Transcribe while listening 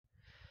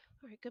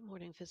All right, good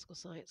morning, physical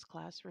science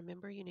class.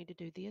 Remember, you need to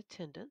do the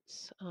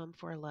attendance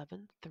for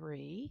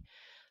 11:3.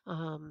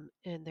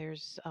 And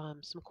there's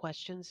some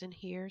questions in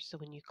here. So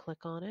when you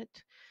click on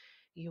it,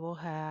 you will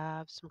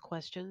have some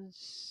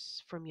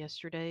questions from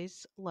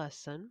yesterday's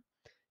lesson.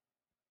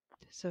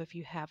 So if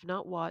you have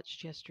not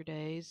watched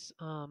yesterday's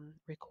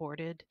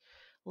recorded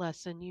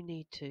lesson, you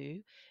need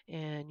to,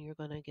 and you're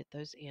going to get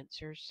those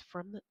answers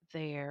from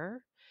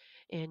there,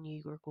 and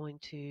you are going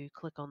to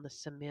click on the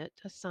submit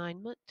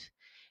assignment,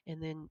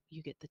 and then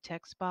you get the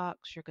text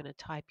box. You're going to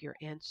type your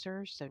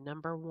answer. So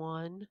number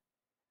one,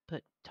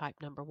 type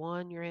number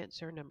one, your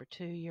answer, number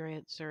two, your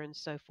answer, and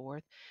so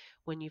forth.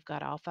 When you've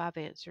got all five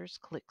answers,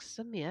 click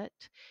submit.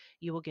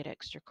 You will get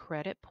extra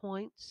credit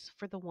points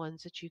for the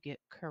ones that you get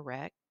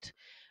correct.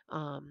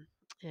 Um,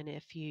 and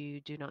if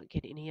you do not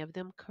get any of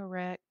them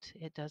correct,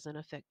 it doesn't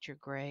affect your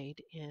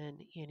grade in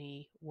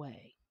any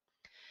way.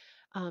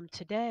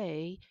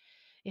 Today,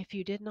 if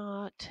you did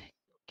not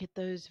get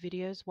those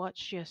videos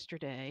watched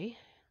yesterday,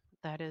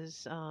 that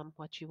is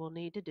what you will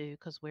need to do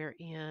because let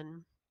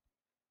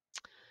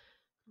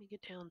me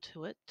get down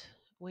to it.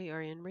 We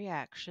are in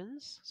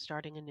reactions,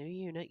 starting a new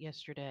unit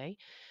yesterday.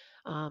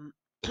 Um,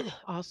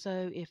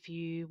 also, if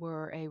you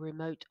were a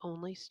remote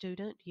only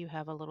student, you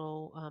have a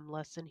little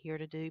lesson here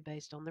to do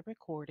based on the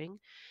recording.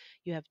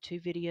 You have two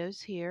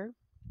videos here.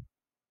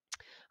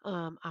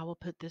 I will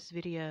put this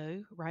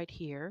video right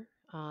here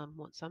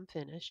once I'm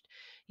finished.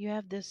 You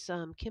have this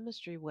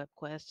chemistry web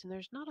quest, and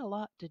there's not a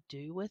lot to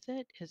do with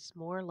it. It's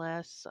more or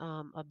less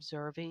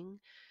observing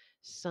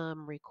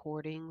some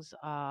recordings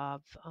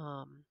of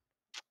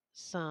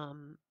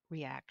some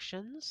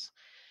reactions.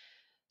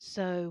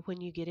 So when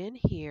you get in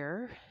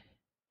here,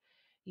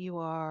 you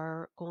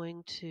are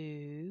going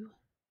to,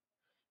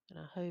 and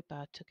I hope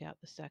I took out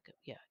the second.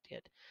 Yeah, I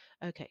did.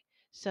 Okay,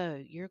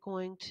 so you're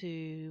going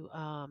to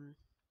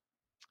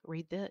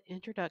read the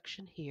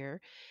introduction here.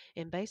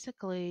 And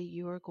basically,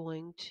 you are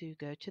going to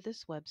go to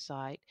this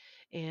website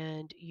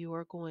and you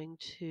are going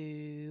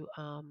to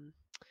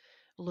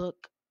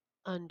look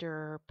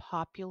under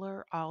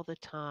popular all the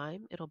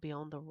time. It'll be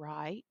on the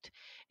right.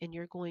 And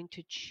you're going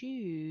to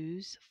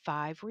choose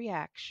five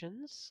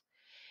reactions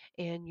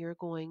and you're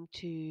going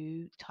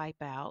to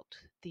type out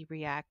the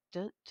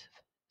reactant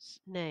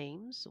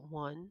names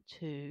one,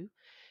 two.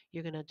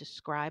 You're going to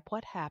describe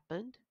what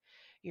happened.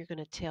 You're going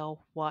to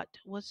tell what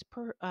was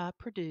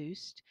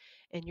produced,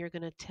 and you're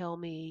going to tell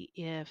me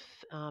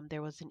if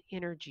there was an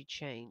energy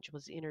change.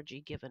 Was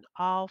energy given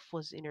off?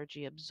 Was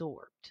energy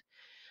absorbed?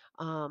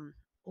 Um,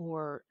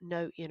 or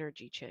no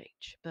energy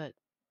change, but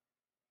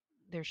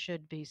there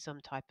should be some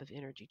type of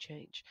energy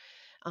change.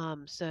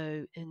 And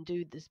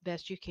do this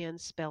best you can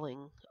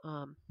spelling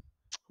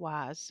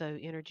wise. So,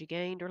 energy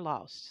gained or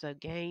lost. So,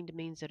 gained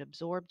means it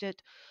absorbed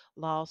it,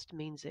 lost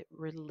means it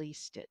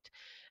released it.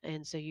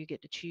 And so, you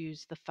get to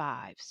choose the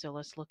five. So,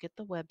 let's look at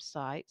the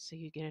website so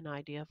you get an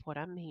idea of what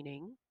I'm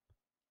meaning.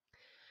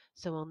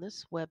 So, on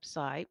this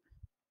website,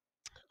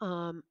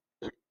 um,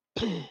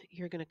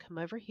 you're going to come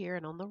over here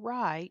and on the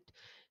right,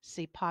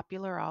 see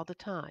popular all the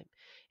time.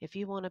 If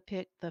you want to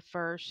pick the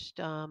first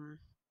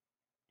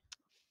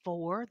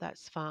four,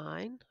 that's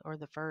fine, or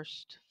the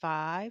first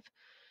five.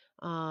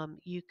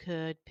 You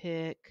could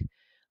pick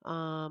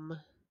um,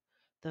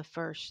 the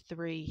first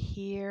three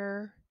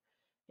here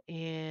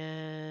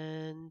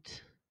and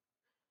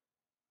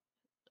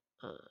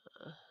uh,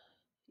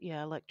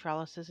 yeah,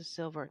 electrolysis of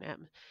silver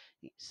and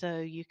so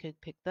you could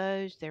pick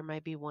those. There may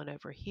be one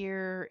over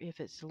here if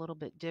it's a little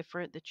bit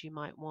different that you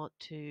might want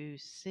to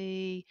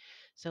see.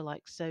 So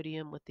like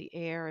sodium with the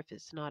air, if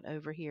it's not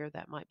over here,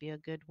 that might be a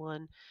good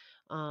one.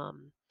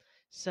 Um,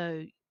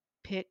 so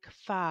pick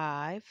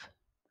five.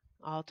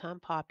 All time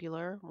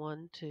popular.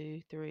 One,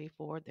 two, three,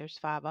 four. There's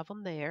five of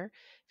them there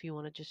if you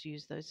want to just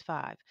use those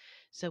five.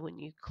 So when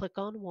you click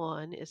on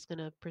one, it's going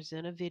to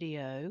present a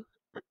video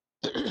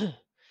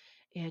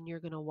and you're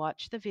going to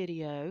watch the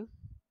video.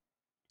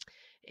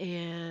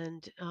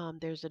 And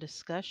there's a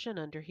discussion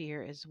under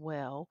here as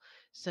well.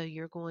 So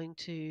you're going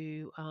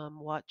to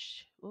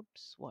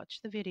watch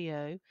the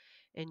video,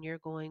 and you're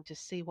going to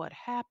see what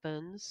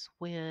happens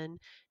when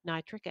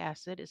nitric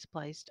acid is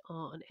placed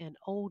on an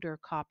older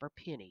copper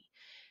penny.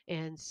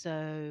 And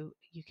so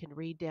you can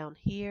read down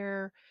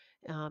here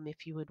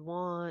if you would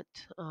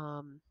want.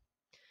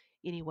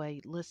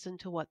 Anyway, listen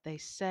to what they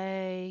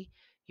say.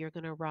 You're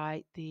going to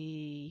write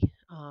the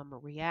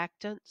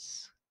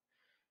reactants,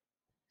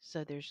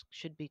 so there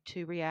should be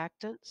two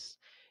reactants.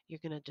 You're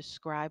going to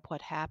describe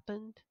what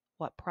happened,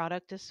 what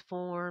product is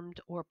formed,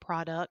 or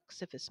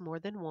products if it's more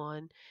than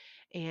one,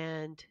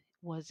 and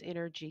was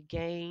energy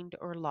gained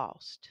or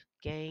lost?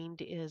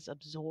 Gained is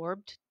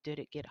absorbed. Did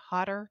it get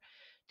hotter?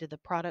 Did the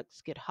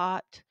products get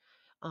hot?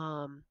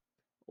 Um,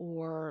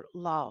 or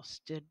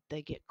lost? Did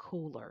they get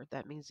cooler?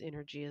 That means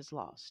energy is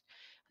lost.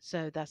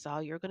 So that's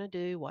all you're going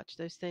to do. Watch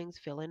those things,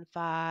 fill in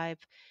five,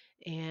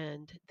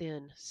 and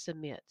then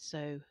submit.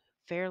 So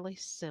fairly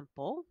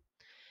simple.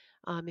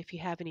 If you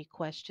have any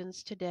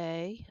questions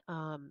today,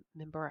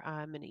 remember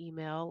I'm an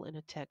email and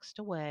a text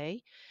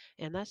away,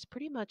 and that's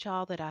pretty much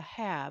all that I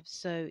have.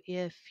 So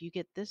if you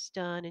get this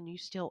done and you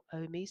still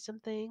owe me some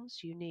things,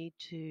 you need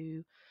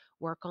to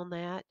work on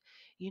that.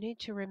 You need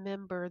to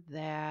remember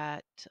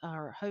that,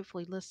 or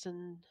hopefully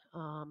listen.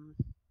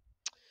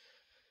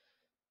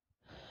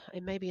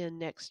 It may be in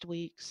next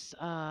week's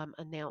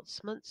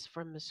announcements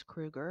from Ms.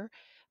 Kruger.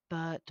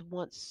 But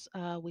once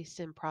we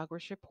send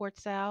progress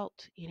reports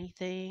out,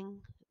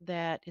 anything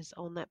that is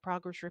on that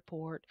progress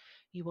report,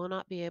 you will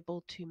not be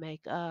able to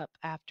make up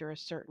after a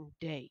certain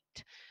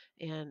date.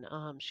 And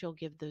she'll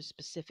give those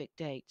specific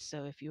dates.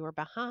 So if you are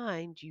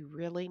behind, you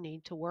really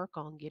need to work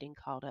on getting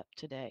caught up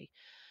today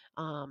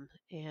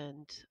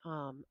and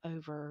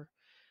over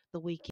the weekend.